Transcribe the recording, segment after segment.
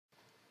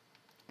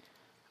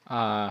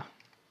Uh,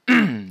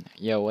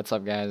 Yo, what's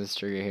up, guys? It's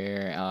Trigger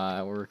here.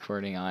 We're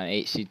recording on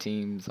HC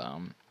Teams.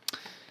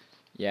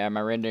 Yeah,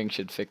 my rendering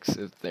should fix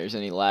if there's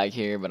any lag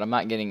here, but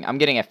I'm getting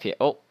FPS.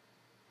 Oh,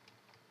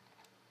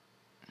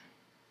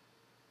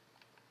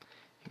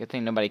 good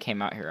thing nobody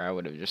came out here. I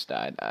would have just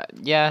died.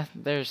 Yeah,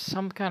 there's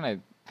some kind of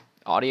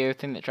audio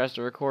thing that tries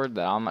to record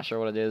that I'm not sure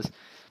what it is.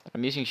 But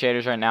I'm using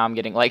shaders right now. I'm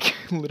getting like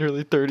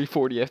literally 30,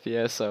 40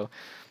 FPS. So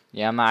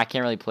yeah, I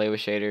can't really play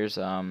with shaders.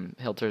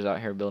 Hilter's out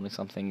here building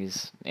something.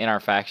 He's in our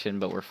faction,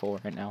 but we're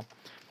full right now.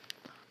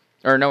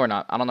 Or no, we're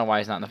not. I don't know why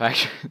he's not in the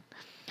faction.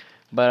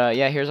 But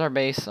yeah, here's our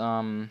base.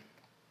 Okay,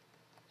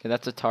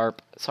 that's a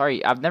tarp.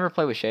 Sorry, I've never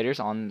played with shaders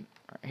on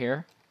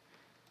here.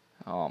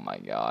 Oh my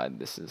god,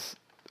 this is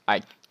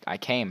I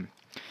came.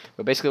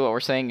 But basically what we're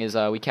saying is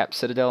we capped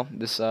Citadel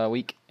this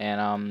week, and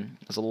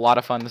it was a lot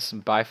of fun. This is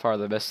by far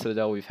the best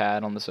Citadel we've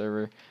had on the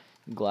server.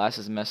 Glass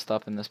is messed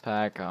up in this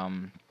pack.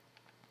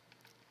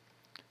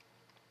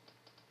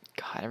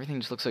 God, everything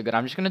just looks so good.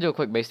 I'm just gonna do a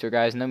quick base tour,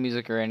 guys. No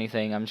music or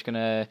anything. I'm just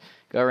gonna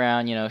go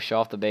around, show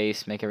off the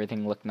base, make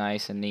everything look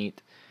nice and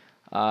neat.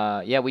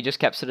 Yeah, we just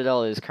kept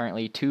Citadel. It is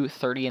currently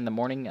 2:30 in the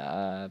morning,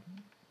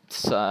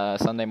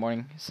 Sunday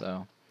morning.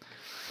 So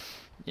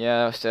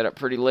yeah, I stayed up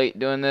pretty late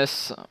doing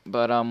this,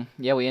 but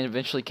yeah, we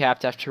eventually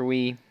capped after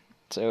we.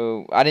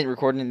 So I didn't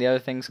record any of the other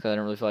things because I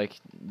didn't really feel like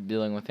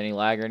dealing with any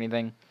lag or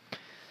anything.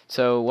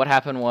 So what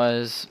happened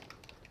was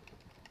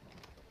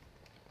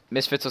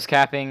Misfits was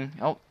capping.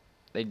 Oh,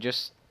 they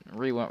just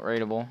re-went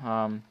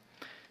raidable.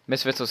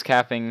 Misfits was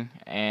capping,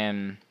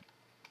 and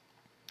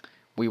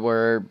we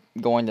were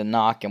going to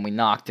knock, and we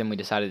knocked, and we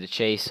decided to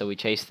chase, so we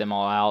chased them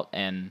all out,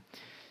 and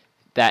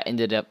that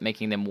ended up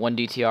making them 1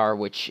 DTR,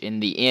 which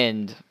in the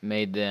end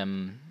made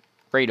them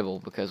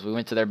raidable, because we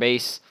went to their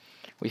base.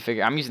 We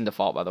figured, I'm using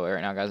default, by the way,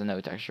 right now, guys,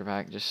 no texture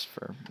pack, just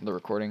for the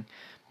recording,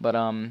 but,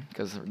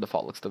 because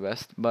default looks the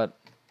best, but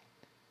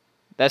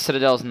that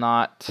Citadel's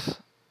not.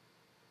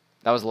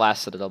 That was the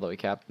last Citadel that we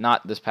capped.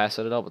 Not this past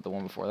Citadel, but the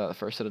one before that, the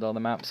first Citadel on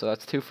the map. So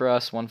that's 2 for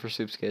us, 1 for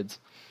Soups Kids.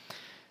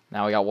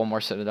 Now we got 1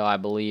 more Citadel, I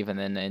believe, and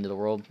then the end of the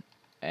world.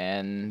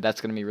 And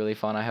that's going to be really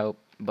fun, I hope.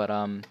 But,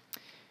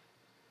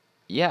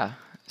 yeah.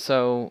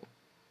 So,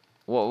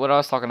 what I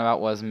was talking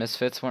about was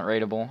Misfits went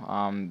raidable.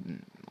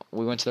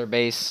 We went to their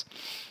base.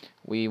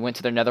 We went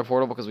to their nether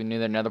portal because we knew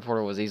their nether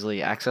portal was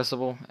easily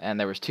accessible. And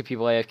there was 2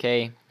 people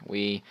AFK.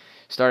 We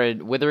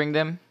started withering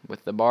them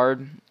with the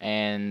bard,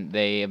 and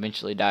they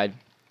eventually died,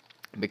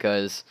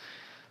 because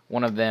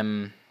one of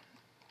them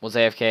was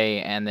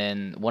AFK, and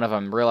then one of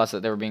them realized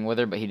that they were being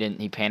withered, but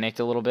he panicked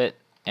a little bit,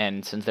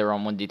 and since they were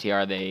on 1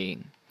 DTR,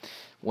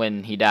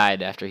 when he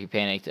died after he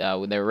panicked, they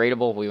were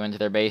raidable. We went to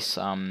their base.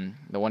 The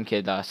one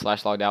kid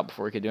slash logged out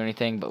before he could do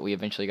anything, but we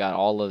eventually got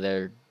all of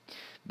their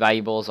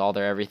valuables, all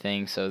their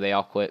everything, so they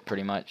all quit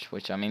pretty much,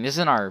 which, I mean, this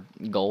isn't our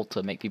goal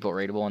to make people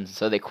raidable, and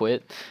so they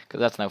quit,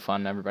 because that's no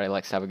fun. Everybody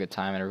likes to have a good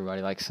time, and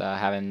everybody likes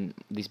having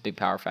these big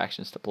power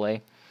factions to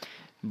play.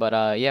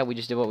 But, yeah, we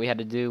just did what we had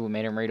to do. We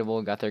made them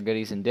raidable, got their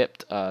goodies, and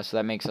dipped. So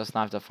that makes us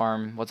not have to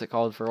farm, what's it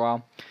called, for a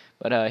while.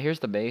 But here's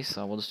the base.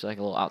 We'll just do like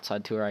a little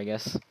outside tour, I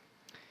guess.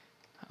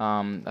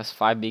 That's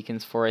 5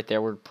 beacons, 4 right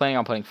there. We're planning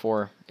on putting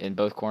 4 in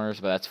both corners,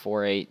 but that's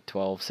 4, 8,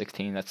 12,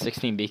 16. That's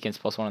 16 beacons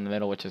plus 1 in the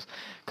middle, which is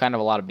kind of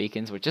a lot of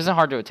beacons, which isn't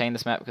hard to attain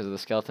this map because of the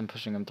skeleton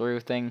pushing them through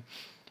thing.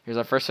 Here's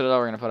our first Citadel.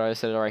 We're going to put our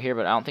Citadel right here,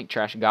 but I don't think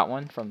Trash got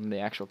one from the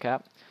actual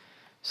cap.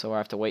 So we'll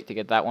have to wait to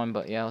get that one.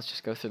 But, yeah, let's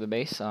just go through the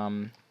base.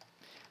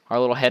 Our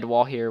little head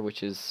wall here,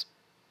 which is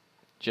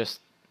just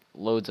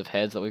loads of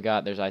heads that we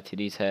got. There's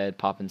ITD's head,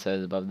 Poppin's head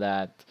above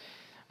that.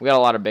 We got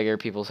a lot of bigger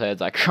people's heads,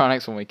 like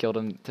Chronics when we killed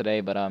him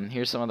today. But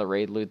here's some of the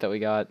raid loot that we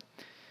got.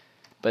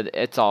 But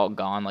it's all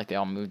gone, like they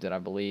all moved it, I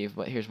believe.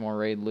 But here's more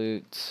raid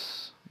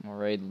loot, more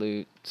raid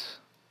loot,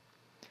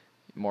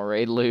 more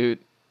raid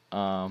loot,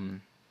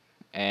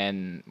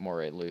 and more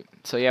raid loot.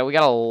 So yeah, we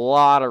got a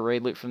lot of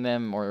raid loot from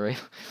them. More raid.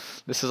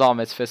 This is all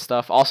Misfit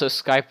stuff. Also,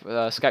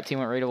 Skype team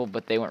went raidable,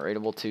 but they went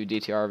raidable to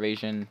DTR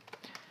evasion,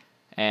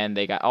 and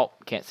they got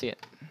can't see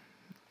it.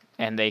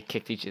 And they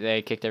kicked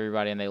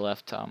everybody, and they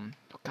left.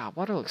 God,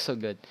 water looks so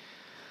good.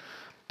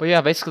 But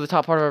yeah, basically the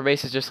top part of our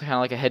base is just kind of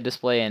like a head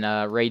display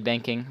and raid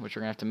banking, which we're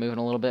gonna have to move in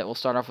a little bit. We'll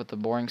start off with the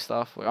boring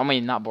stuff. I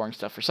mean, not boring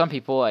stuff for some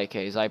people, like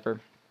Zyper.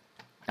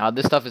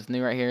 This stuff is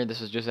new right here.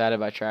 This was just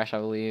added by Trash, I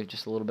believe,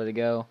 just a little bit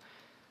ago.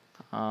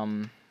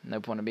 No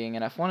point of being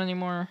in F1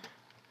 anymore.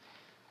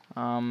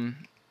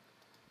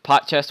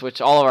 Pot chest,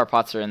 which all of our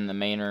pots are in the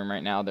main room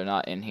right now. They're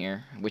not in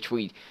here, which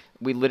we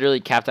literally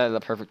capped out at the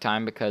perfect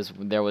time because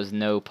there was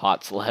no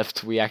pots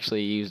left. We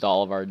actually used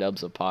all of our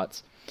dubs of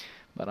pots.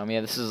 But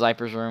yeah, this is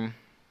Zyper's room.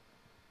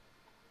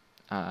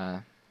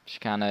 She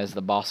kind of is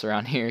the boss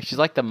around here. She's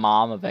like the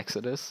mom of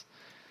Exodus,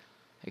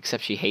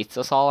 except she hates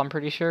us all, I'm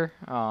pretty sure.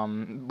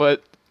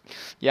 But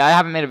yeah, I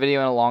haven't made a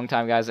video in a long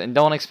time, guys, and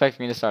don't expect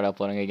me to start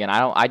uploading again.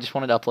 I just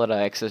wanted to upload an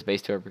Exodus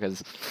base tour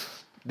because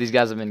these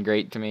guys have been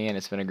great to me, and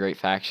it's been a great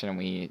faction.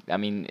 And I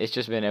mean, it's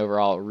just been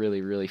overall a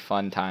really, really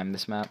fun time,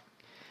 this map.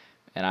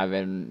 and I've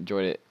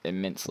enjoyed it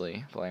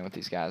immensely playing with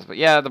these guys. But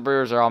yeah, the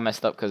Brewers are all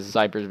messed up because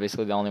Zyper is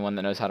basically the only one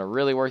that knows how to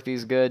really work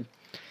these good,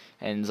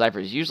 and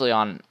Zyper is usually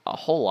on a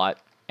whole lot.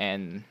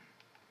 And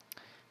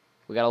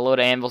we got a load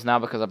of anvils now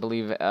because I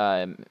believe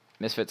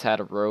Misfits had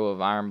a row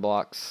of iron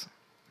blocks,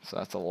 so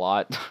that's a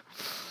lot.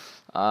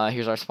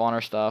 Here's our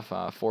spawner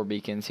stuff. 4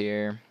 beacons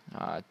here.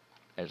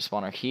 There's a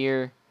spawner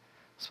here,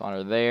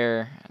 spawner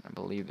there, and I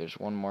believe there's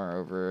one more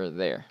over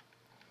there.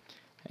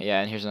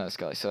 Yeah, and here's another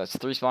skelly. So that's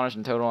 3 spawners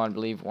in total. I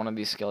believe one of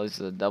these skellies is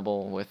a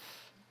double with...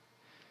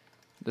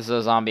 This is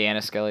a zombie and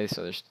a skelly,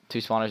 so there's 2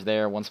 spawners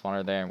there, 1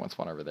 spawner there, and 1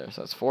 spawner over there.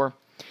 So that's 4.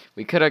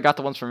 We could have got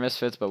the ones from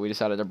Misfits, but we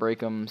decided to break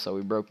them, so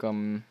we broke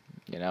them.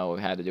 You know,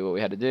 we had to do what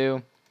we had to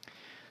do.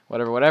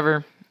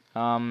 Whatever.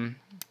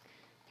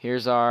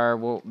 Here's our...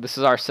 Well, this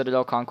is our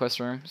Citadel Conquest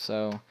room.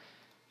 So,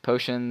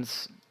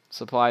 potions,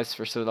 supplies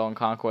for Citadel and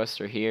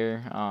Conquest are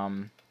here.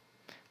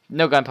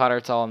 No gunpowder.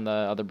 It's all in the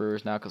other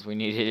brewers now because we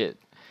needed it.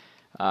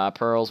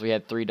 Pearls, we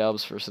had 3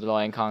 dubs for Citadel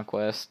and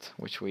Conquest,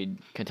 which we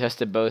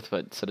contested both,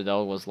 but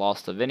Citadel was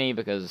lost to Vinny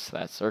because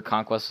that's... Or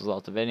Conquest was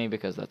lost to Vinny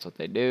because that's what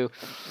they do.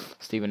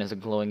 Steven is a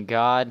glowing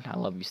god. I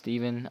love you,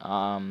 Steven.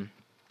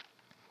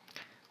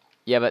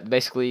 Yeah, but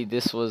basically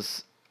this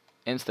was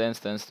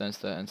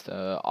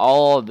insta.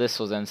 All of this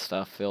was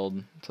insta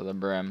filled to the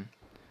brim.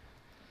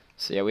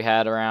 So yeah, we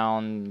had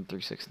around 3,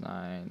 6,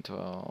 9,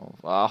 12,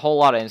 a whole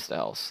lot of insta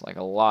health, like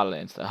a lot of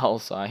insta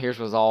health. Here's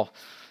was all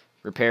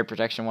repair,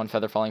 protection, 1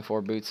 feather falling,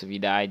 4 boots. If you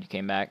died, you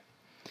came back.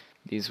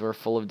 These were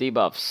full of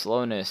debuffs,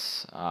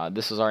 slowness.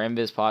 This was our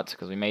invis pots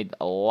because we made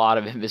a lot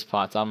of invis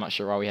pots. I'm not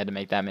sure why we had to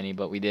make that many,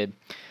 but we did.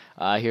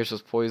 Here's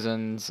was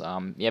poisons.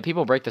 Yeah,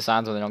 people break the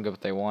signs when they don't get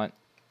what they want.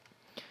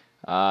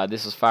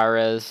 This was fire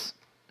res,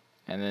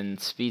 and then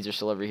speeds are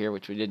still over here,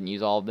 which we didn't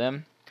use all of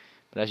them.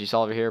 But as you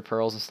saw over here,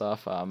 pearls and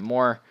stuff.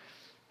 More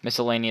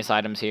miscellaneous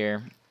items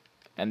here,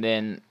 and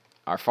then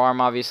our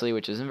farm, obviously,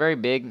 which isn't very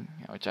big.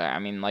 Which I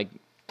mean, like,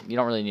 you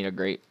don't really need a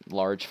great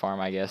large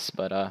farm, I guess.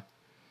 But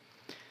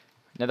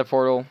another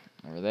portal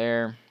over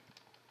there.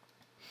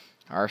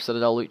 Our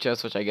Citadel loot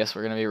chest, which I guess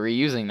we're going to be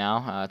reusing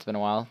now. It's been a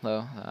while,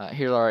 though.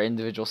 Here's our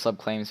individual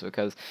subclaims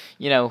because,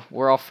 you know,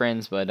 we're all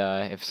friends, but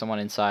if someone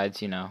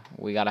insides, you know,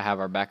 we got to have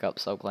our backup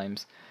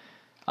subclaims.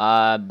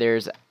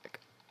 There's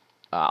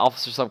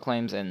officer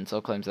subclaims and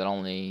subclaims that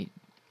only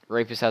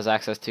Rapist has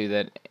access to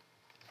that...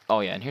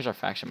 Oh, yeah, and here's our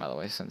faction, by the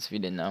way, since if you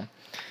didn't know.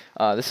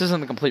 This isn't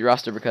the complete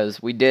roster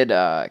because we did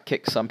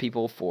kick some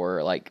people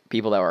for, like,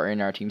 people that were in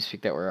our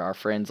TeamSpeak that were our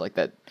friends, like,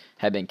 that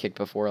had been kicked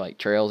before, like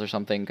Trails or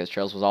something, because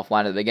Trails was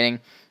offline at the beginning.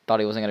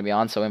 Thought he wasn't going to be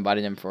on, so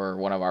invited him for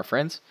one of our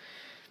friends.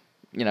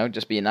 You know,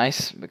 just being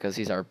nice, because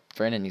he's our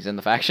friend and he's in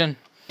the faction.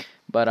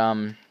 But,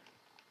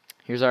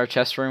 here's our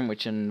chest room,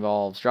 which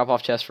involves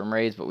drop-off chests from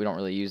raids, but we don't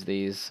really use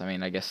these. I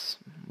mean, I guess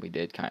we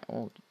did kind of...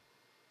 Oh,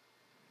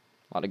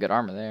 a lot of good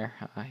armor there.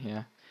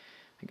 Yeah.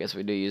 I guess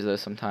we do use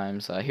those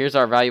sometimes. Here's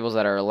our valuables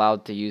that are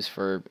allowed to use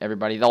for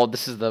everybody. Oh,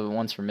 this is the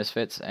ones for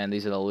Misfits, and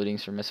these are the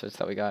lootings for Misfits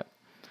that we got.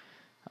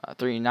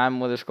 9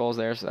 Wither Skulls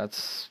there, so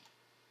that's...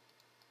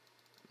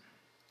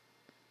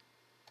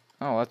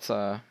 Oh, that's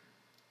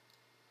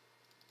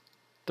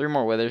 3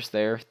 more Withers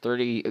there.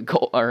 30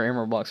 gold or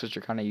emerald blocks, which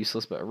are kind of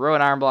useless, but a row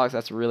and iron blocks,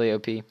 that's really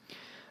OP.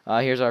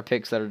 Here's our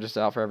picks that are just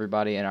out for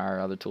everybody, and our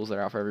other tools that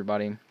are out for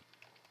everybody.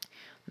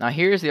 Now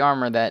here's the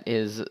armor that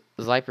is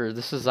Zyper.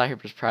 This is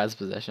Zyper's prized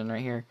possession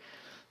right here.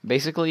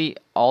 Basically,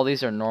 all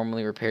these are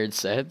normally repaired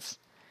sets,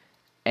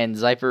 and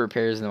Zyper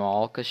repairs them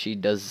all because she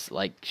does,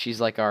 like,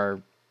 she's like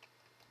our...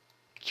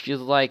 She's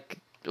like...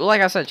 Well,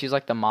 like I said, she's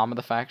like the mom of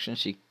the faction.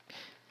 She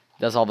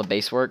does all the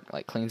base work,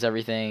 like cleans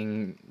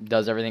everything,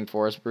 does everything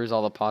for us, brews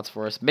all the pots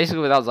for us.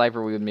 Basically, without Zyper,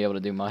 we wouldn't be able to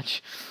do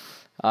much.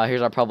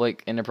 Here's our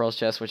public Ender Pearls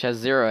chest, which has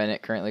 0 in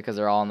it currently because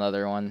they're all in the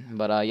other one.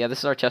 But yeah, this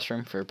is our chest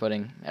room for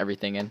putting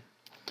everything in.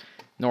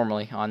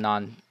 Normally on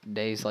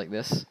non-days like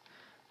this.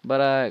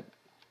 But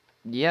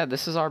yeah,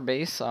 this is our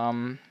base.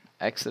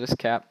 Exodus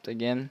capped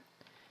again.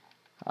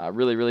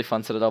 Really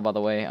fun Citadel, by the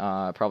way.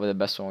 Probably the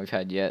best one we've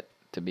had yet,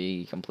 to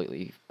be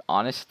completely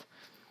honest.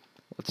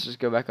 Let's just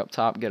go back up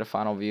top, get a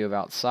final view of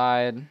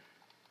outside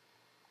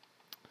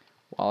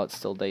while it's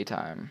still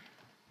daytime.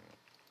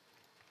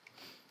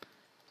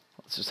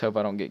 Let's just hope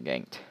I don't get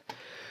ganked.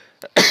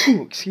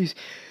 Excuse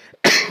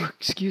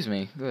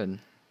me.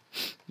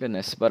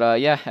 Goodness.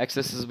 But yeah,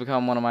 Exodus has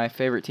become one of my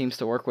favorite teams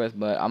to work with,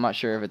 but I'm not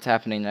sure if it's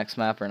happening next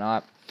map or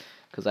not,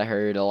 because I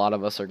heard a lot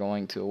of us are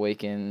going to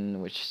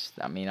Awaken, which,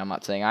 I mean, I'm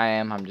not saying I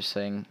am, I'm just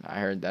saying I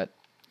heard that.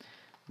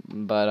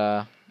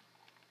 But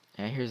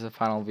yeah, here's the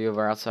final view of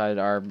our outside.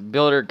 Our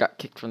builder got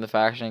kicked from the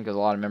faction because a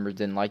lot of members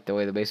didn't like the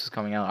way the base was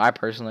coming out. I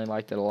personally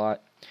liked it a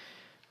lot.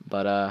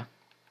 But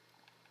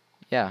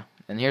yeah,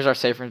 and here's our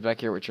safe rooms back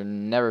here, which are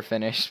never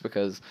finished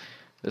because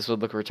this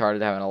would look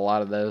retarded having a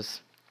lot of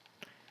those.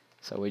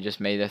 So we just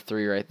made a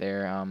 3 right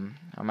there.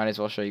 I might as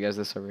well show you guys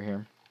this over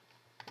here.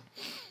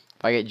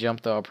 If I get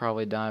jumped, though, I'll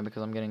probably die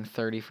because I'm getting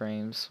 30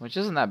 frames, which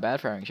isn't that bad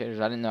for having shaders.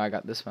 I didn't know I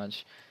got this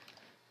much.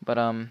 But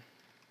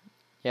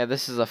yeah,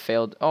 this is a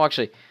failed... Oh,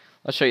 actually,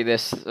 let's show you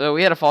this. So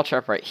we had a fall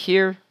trap right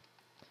here.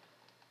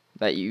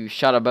 that you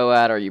shot a bow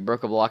at or you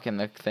broke a block in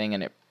the thing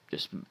and it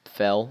just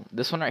fell.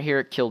 This one right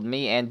here killed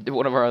me and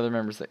one of our other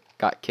members that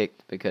got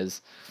kicked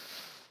because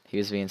he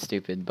was being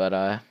stupid.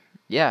 But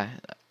yeah,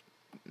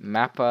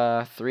 map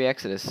 3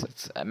 Exodus.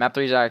 Map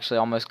 3 is actually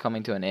almost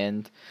coming to an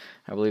end.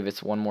 I believe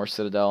it's one more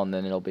Citadel and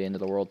then it'll be into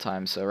the world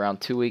time. So around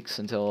 2 weeks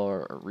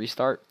until a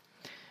restart.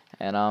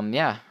 And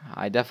yeah,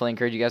 I definitely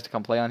encourage you guys to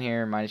come play on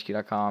here,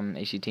 minehq.com,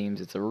 HC Teams.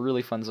 It's a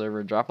really fun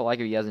server. Drop a like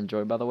if you guys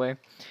enjoyed, by the way.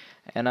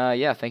 And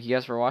yeah, thank you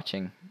guys for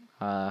watching.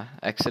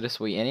 Exodus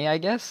we any, I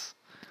guess.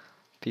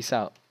 Peace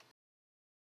out.